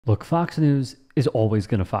Look, Fox News is always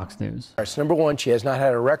going to Fox News. Number one, she has not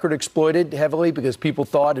had her record exploited heavily because people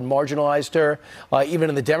thought and marginalized her. Even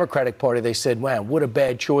in the Democratic Party, they said, wow, what a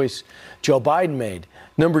bad choice Joe Biden made.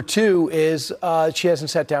 Number two is she hasn't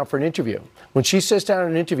sat down for an interview. When she sits down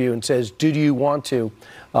in an interview and says, do you want to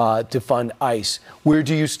fund ICE? Where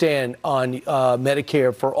do you stand on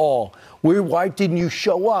Medicare for all? Why didn't you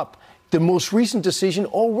show up? The most recent decision,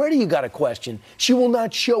 already you got a question. She will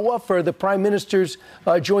not show up for the Prime Minister's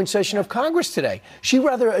joint session of Congress today. She'd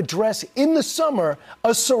rather address in the summer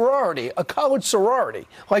a sorority, a college sorority,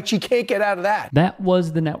 like she can't get out of that. That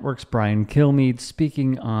was the network's Brian Kilmeade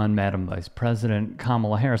speaking on Madam Vice President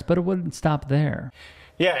Kamala Harris, but it wouldn't stop there.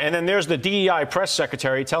 Yeah, and then there's the DEI press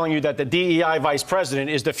secretary telling you that the DEI vice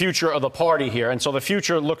president is the future of the party here. And so the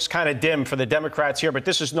future looks kind of dim for the Democrats here, but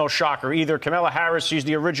this is no shocker either. Kamala Harris, she's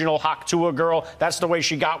the original Hawk Tuah girl. That's the way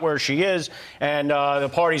she got where she is. And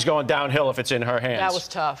the party's going downhill if it's in her hands. That was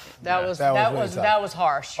tough. That was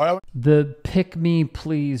harsh. The pick me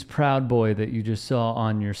please Proud Boy that you just saw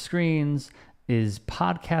on your screens is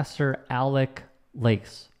podcaster Alec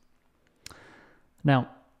Lace. Now,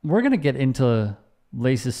 we're going to get into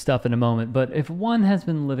Lace's stuff in a moment, but if one has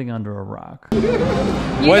been living under a rock, you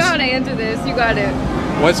gotta answer this. You got it.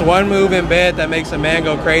 What's one move in bed that makes a man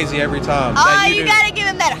go crazy every time? You gotta give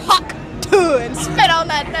him that Hawk Tuah and spit on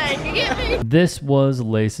that thing. You get me? This was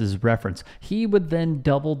Lace's reference. He would then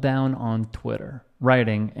double down on Twitter,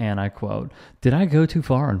 writing, and I quote, "Did I go too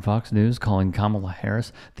far on Fox News calling Kamala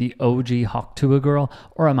Harris the OG Hawk Tuah girl,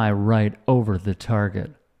 or am I right over the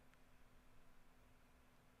target?"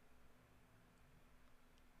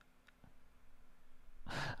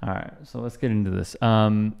 All right, so let's get into this.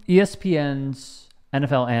 ESPN's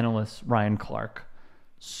NFL analyst, Ryan Clark,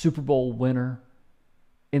 Super Bowl winner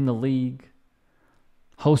in the league,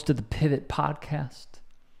 host of the Pivot podcast,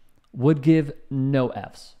 would give no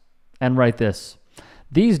Fs and write this: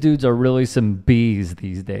 "These dudes are really some Bs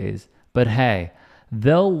these days, but hey,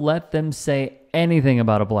 they'll let them say anything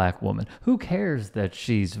about a black woman. Who cares that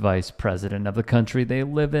she's vice president of the country they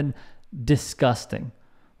live in? Disgusting.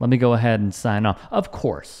 Let me go ahead and sign off." Of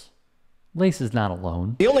course, Lace is not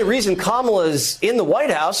alone. The only reason Kamala's in the White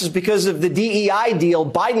House is because of the DEI deal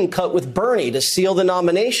Biden cut with Bernie to seal the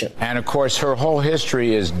nomination. And of course, her whole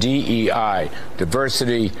history is DEI,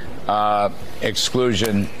 diversity,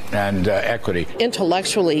 exclusion, and equity.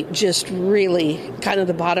 Intellectually, just really kind of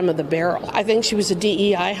the bottom of the barrel. I think she was a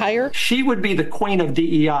DEI hire. She would be the queen of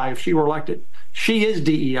DEI if she were elected. She is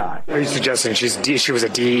DEI. Are you suggesting she was a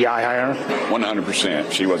DEI hire? 100%.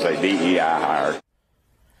 She was a DEI hire.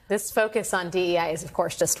 This focus on DEI is, of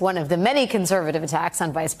course, just one of the many conservative attacks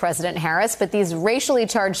on Vice President Harris. But these racially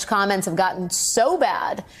charged comments have gotten so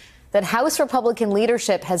bad that House Republican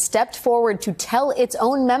leadership has stepped forward to tell its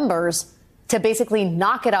own members to basically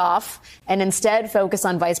knock it off and instead focus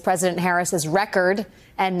on Vice President Harris's record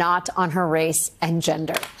and not on her race and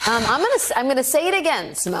gender. I'm gonna say it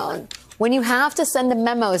again, Simone. When you have to send a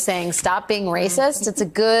memo saying stop being racist, it's a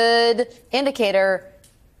good indicator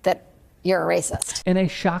that you're a racist. In a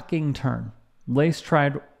shocking turn, Lace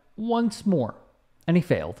tried once more, and he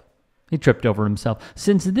failed. He tripped over himself.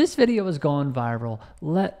 Since this video has gone viral,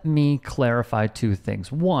 let me clarify two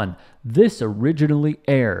things. One, this originally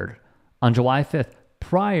aired on July 5th,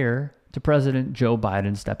 prior to President Joe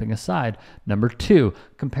Biden stepping aside. Number two,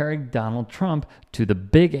 comparing Donald Trump to the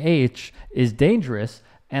Big H is dangerous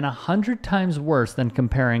and 100 times worse than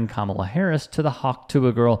comparing Kamala Harris to the Hawk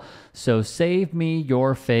Tuah girl. So save me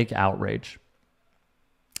your fake outrage.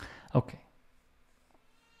 Okay.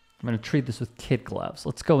 I'm going to treat this with kid gloves.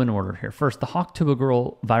 Let's go in order here. First, the Hawk Tuah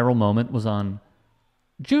girl viral moment was on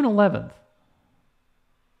June 11th.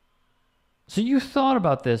 So you thought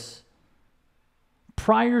about this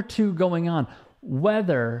prior to going on.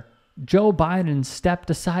 Whether Joe Biden stepped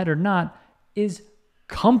aside or not is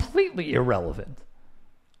completely irrelevant.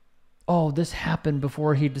 Oh, this happened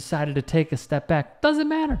before he decided to take a step back. Doesn't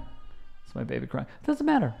matter. That's my baby crying. Doesn't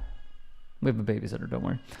matter. We have a babysitter, don't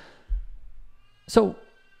worry. So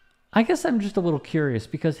I guess I'm just a little curious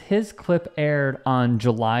because his clip aired on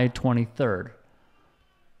July 23rd.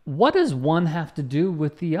 What does one have to do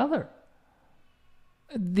with the other?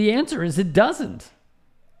 The answer is it doesn't.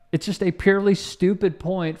 It's just a purely stupid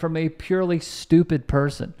point from a purely stupid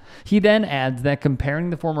person. He then adds that comparing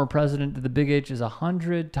the former president to the Big H is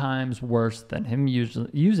 100 times worse than him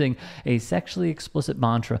using a sexually explicit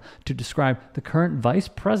mantra to describe the current vice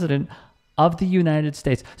president of the United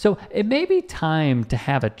States. So it may be time to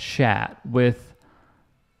have a chat with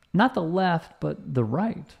not the left, but the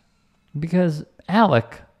right. Because,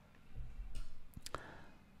 Alec,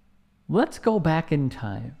 let's go back in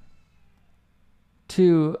time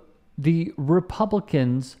to the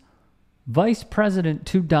Republicans' vice president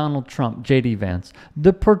to Donald Trump, J.D. Vance.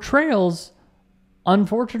 The portrayals,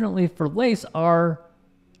 unfortunately for Lace, are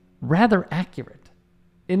rather accurate.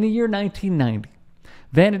 In the year 1990,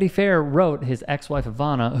 Vanity Fair wrote his ex-wife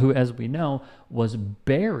Ivana, who, as we know, was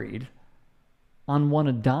buried on one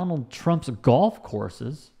of Donald Trump's golf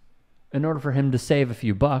courses in order for him to save a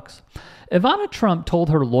few bucks. Ivana Trump told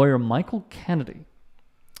her lawyer Michael Kennedy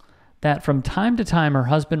that from time to time her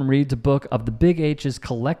husband reads a book of the Big H's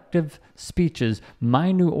collective speeches,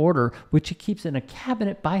 My New Order, which he keeps in a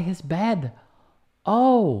cabinet by his bed.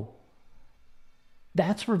 Oh,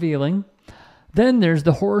 that's revealing. Then there's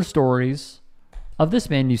the horror stories of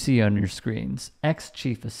this man you see on your screens,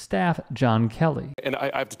 ex-chief of staff John Kelly. And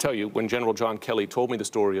I have to tell you, when General John Kelly told me the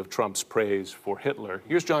story of Trump's praise for Hitler,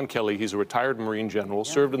 here's John Kelly. He's a retired Marine general,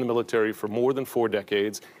 served in the military for more than 4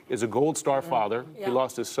 decades, is a Gold Star father. He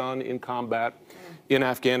lost his son in combat in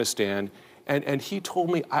Afghanistan. And he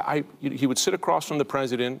told me he would sit across from the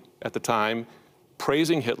president at the time,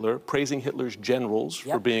 praising Hitler, praising Hitler's generals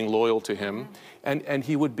for being loyal to him. And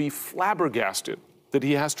he would be flabbergasted that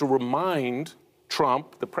he has to remind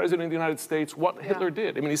Trump, the president of the United States, what Hitler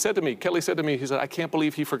did. I mean, he said to me, Kelly said to me, he said, I can't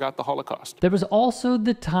believe he forgot the Holocaust. There was also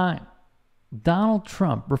the time Donald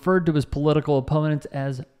Trump referred to his political opponents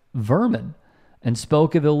as vermin and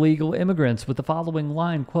spoke of illegal immigrants with the following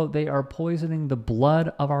line, quote, they are poisoning the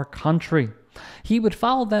blood of our country. He would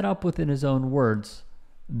follow that up with, in his own words,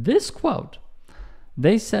 this quote,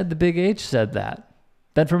 they said the Big H said that.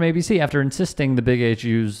 Then from ABC, after insisting the Big H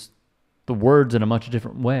used the words in a much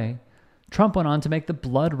different way, Trump went on to make the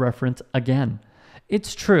blood reference again.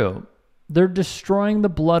 It's true. They're destroying the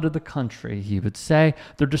blood of the country, he would say.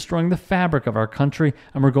 They're destroying the fabric of our country,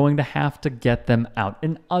 and we're going to have to get them out.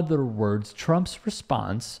 In other words, Trump's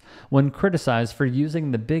response, when criticized for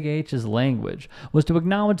using the Big H's language, was to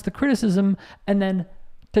acknowledge the criticism and then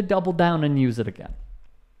to double down and use it again.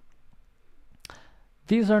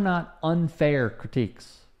 These are not unfair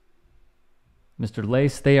critiques, Mr.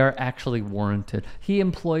 Lace. They are actually warranted. He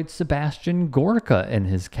employed Sebastian Gorka in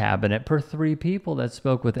his cabinet, per 3 people that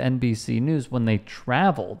spoke with NBC News when they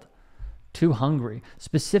traveled to Hungary,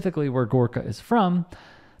 specifically where Gorka is from.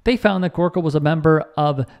 They found that Gorka was a member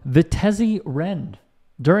of Vitezi Rend.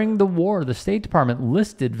 During the war, the State Department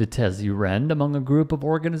listed Vitezi Rend among a group of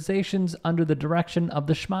organizations under the direction of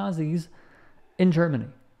the Schmazis in Germany.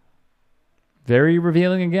 Very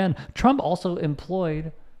revealing again. Trump also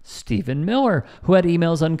employed Stephen Miller, who had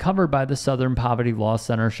emails uncovered by the Southern Poverty Law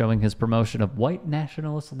Center showing his promotion of white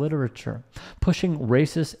nationalist literature, pushing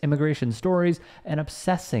racist immigration stories, and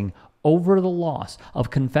obsessing over the loss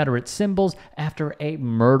of Confederate symbols after a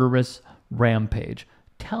murderous rampage.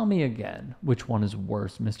 Tell me again, which one is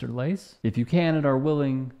worse, Mr. Lace? If you can and are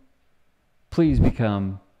willing, please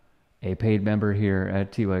become a paid member here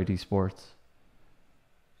at TYT Sports.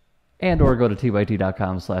 And or go to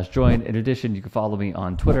tyt.com/join. In addition, you can follow me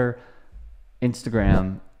on Twitter,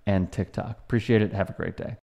 Instagram, and TikTok. Appreciate it. Have a great day.